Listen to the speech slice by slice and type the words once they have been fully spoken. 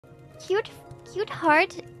cute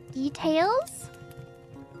heart details.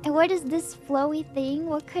 And what is this flowy thing?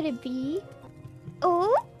 What could it be?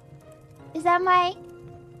 Oh, is that my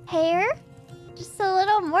hair? Just a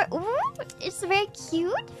little more. Ooh, it's very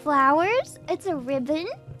cute. Flowers. It's a ribbon.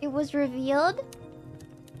 It was revealed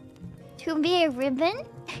to be a ribbon.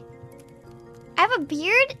 I have a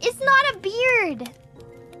beard. It's not a beard.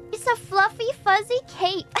 It's a fluffy, fuzzy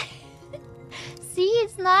cape. See,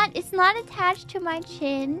 it's not attached to my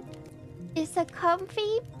chin. It's a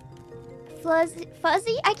comfy,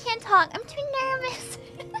 fuzzy. I can't talk. I'm too nervous.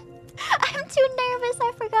 I'm too nervous.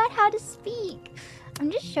 I forgot how to speak. I'm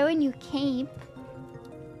just showing you cape.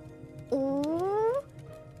 Ooh,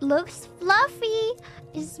 looks fluffy.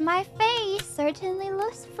 Is my face certainly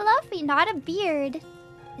looks fluffy? Not a beard.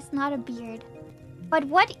 It's not a beard. But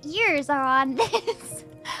what ears are on this?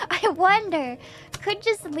 I wonder. Could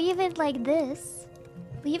just leave it like this.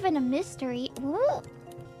 Leave it a mystery. Ooh.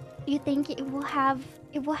 You think it will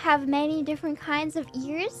have many different kinds of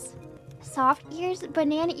ears? Soft ears,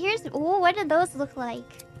 banana ears. Ooh, what do those look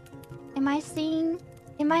like? Am I seeing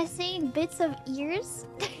bits of ears?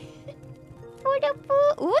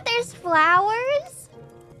 Ooh, there's flowers.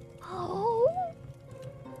 Oh,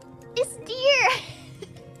 it's deer.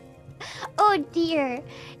 Oh dear.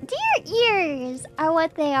 Deer ears are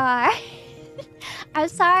what they are. I'm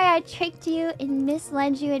sorry I tricked you and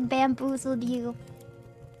misled you and bamboozled you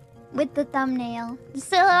with the thumbnail. The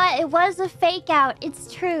silhouette, it was a fake out.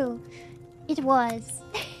 It's true. It was.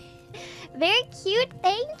 Very cute.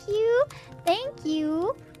 Thank you. Thank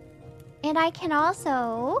you. And I can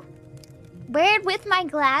also wear it with my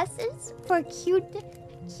glasses for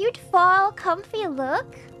cute fall comfy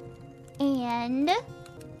look. And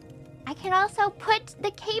I can also put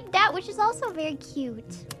the cape down, which is also very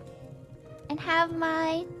cute. And have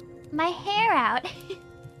my hair out.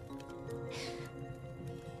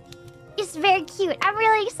 It's very cute. I'm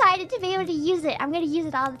really excited to be able to use it. I'm gonna use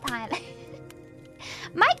it all the time.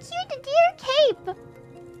 My cute deer cape.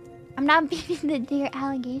 I'm not beating the deer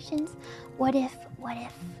allegations. What if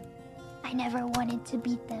I never wanted to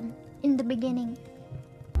beat them in the beginning?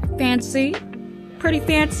 Fancy. Pretty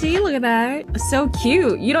fancy. Look at that. So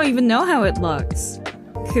cute. You don't even know how it looks.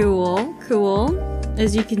 Cool. Cool.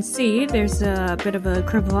 As you can see, there's a bit of a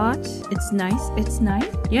cravat. It's nice. It's nice.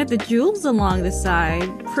 Yeah, the jewels along the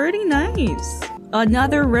side. Pretty nice.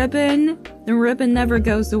 Another ribbon. The ribbon never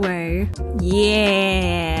goes away.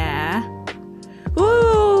 Yeah.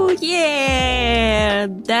 Woo! Yeah!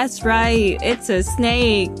 That's right. It's a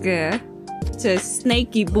snake. It's a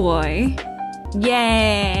snaky boy.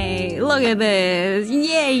 Yay! Look at this.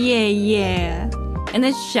 Yeah, yeah, yeah. And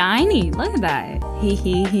it's shiny. Look at that. Hee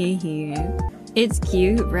hee hee hee. It's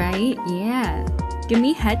cute, right? Yeah. Give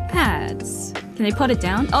me head pads. Can I put it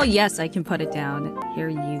down? Oh, yes, I can put it down. Here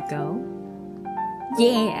you go.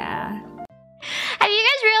 Yeah. Have you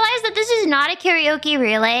guys realized that this is not a karaoke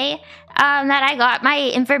relay? That I got my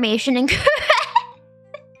information incorrect.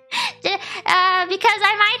 Because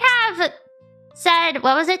I might have said,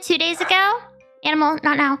 what was it, 2 days ago? Animal,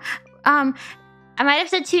 not now. I might have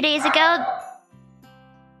said 2 days ago.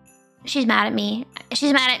 She's mad at me.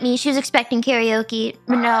 She's mad at me. She was expecting karaoke.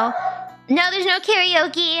 But no. No, there's no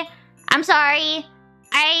karaoke. I'm sorry.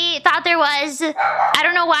 I thought there was. I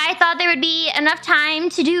don't know why I thought there would be enough time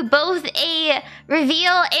to do both a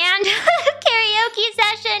reveal and karaoke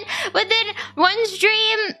session within one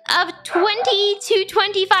stream of 20 to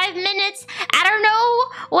 25 minutes. I don't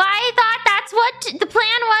know why I thought that's what the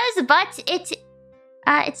plan was, but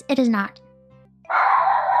it is not.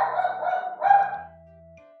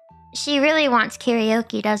 She really wants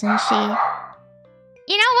karaoke, doesn't she?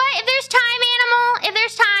 You know what? If there's time, animal, if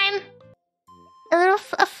there's time.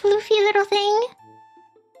 A floofy little thing.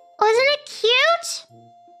 Oh, isn't it cute?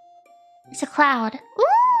 It's a cloud.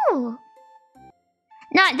 Ooh.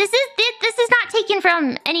 No, this is not taken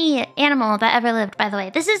from any animal that ever lived, by the way.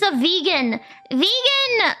 This is a vegan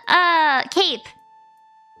cape.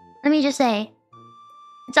 Let me just say.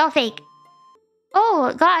 It's all fake.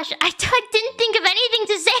 Oh, gosh. I didn't think of anything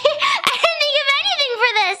to say. I didn't think of anything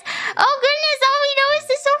for this. Oh, goodness. All we know is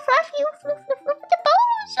this so fluffy. The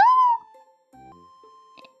bows. Oh.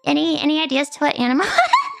 Any ideas to what animal?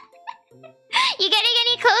 You getting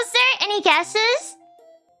any closer? Any guesses?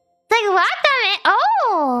 Like watame.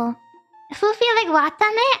 Oh. Floofy like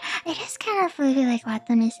watame? It is kind of floofy like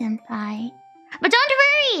watame senpai. But don't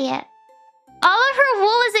worry. All of her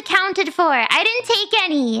wool is accounted for. I didn't take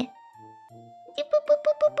any.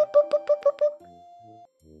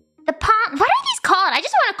 The pom... What are these called? I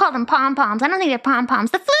just want to call them pom-poms. I don't think they're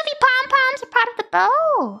pom-poms. The floofy pom-poms are part of the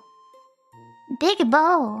bow. Big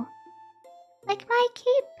bow. Like my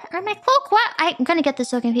cape. Or my cloak? What? I'm gonna get this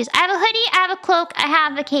so confused. I have a hoodie, I have a cloak, I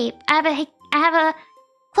have a cape. I have a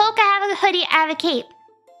cloak, I have a hoodie, I have a cape.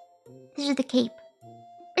 This is the cape.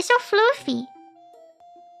 It's so fluffy.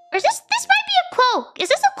 Or is this might be a cloak. Is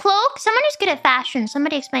this a cloak? Someone who's good at fashion.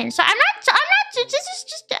 Somebody explain. So I'm not, this is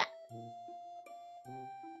just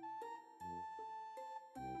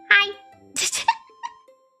Hi.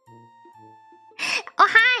 Oh,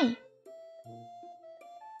 hi.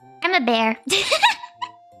 I'm a bear. Who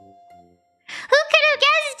could have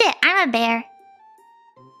guessed it? I'm a bear.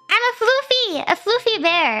 I'm a floofy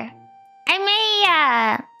bear.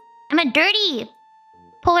 I'm a dirty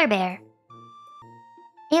polar bear.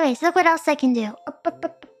 Anyways, look what else I can do.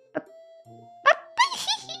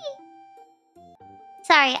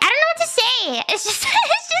 Sorry, I don't know what to say. It's just so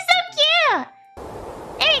cute.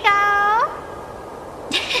 There you go.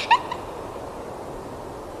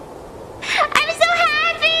 I'm so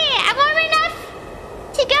happy. I'm warm enough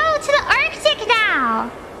to go to the Arctic now.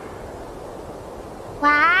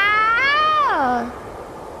 Wow.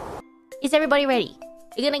 Is everybody ready?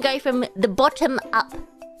 We're gonna go from the bottom up.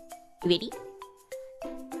 You ready?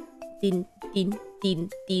 Din, din, din,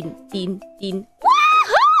 din, din, din.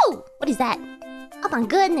 Woohoo! What is that? Oh my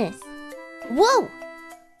goodness. Whoa!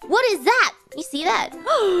 What is that? You see that?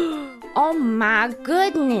 Oh my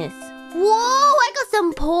goodness. Whoa! I got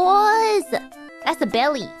some paws. That's a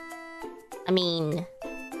belly. I mean,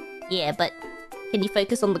 yeah, but can you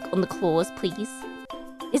focus on the claws, please?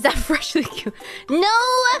 Is that freshly killed?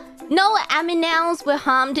 No aminals were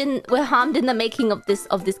harmed in the making of this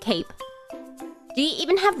cape. Do you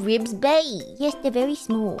even have ribs, Bae? Yes, they're very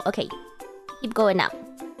small. Okay, keep going up.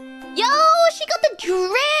 Yo, she got the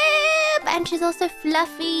drip, and she's also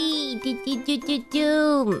fluffy.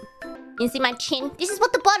 Do. You see my chin? This is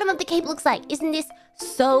what the bottom of the cape looks like. Isn't this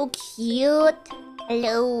so cute?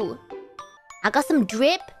 Hello. I got some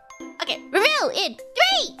drip. Okay, reveal in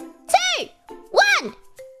 3, 2, 1.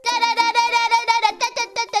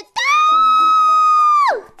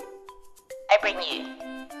 I bring you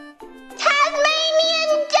Tasmanian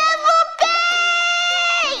Devil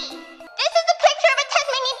Bae! This is a picture of a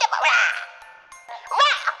Tasmanian devil.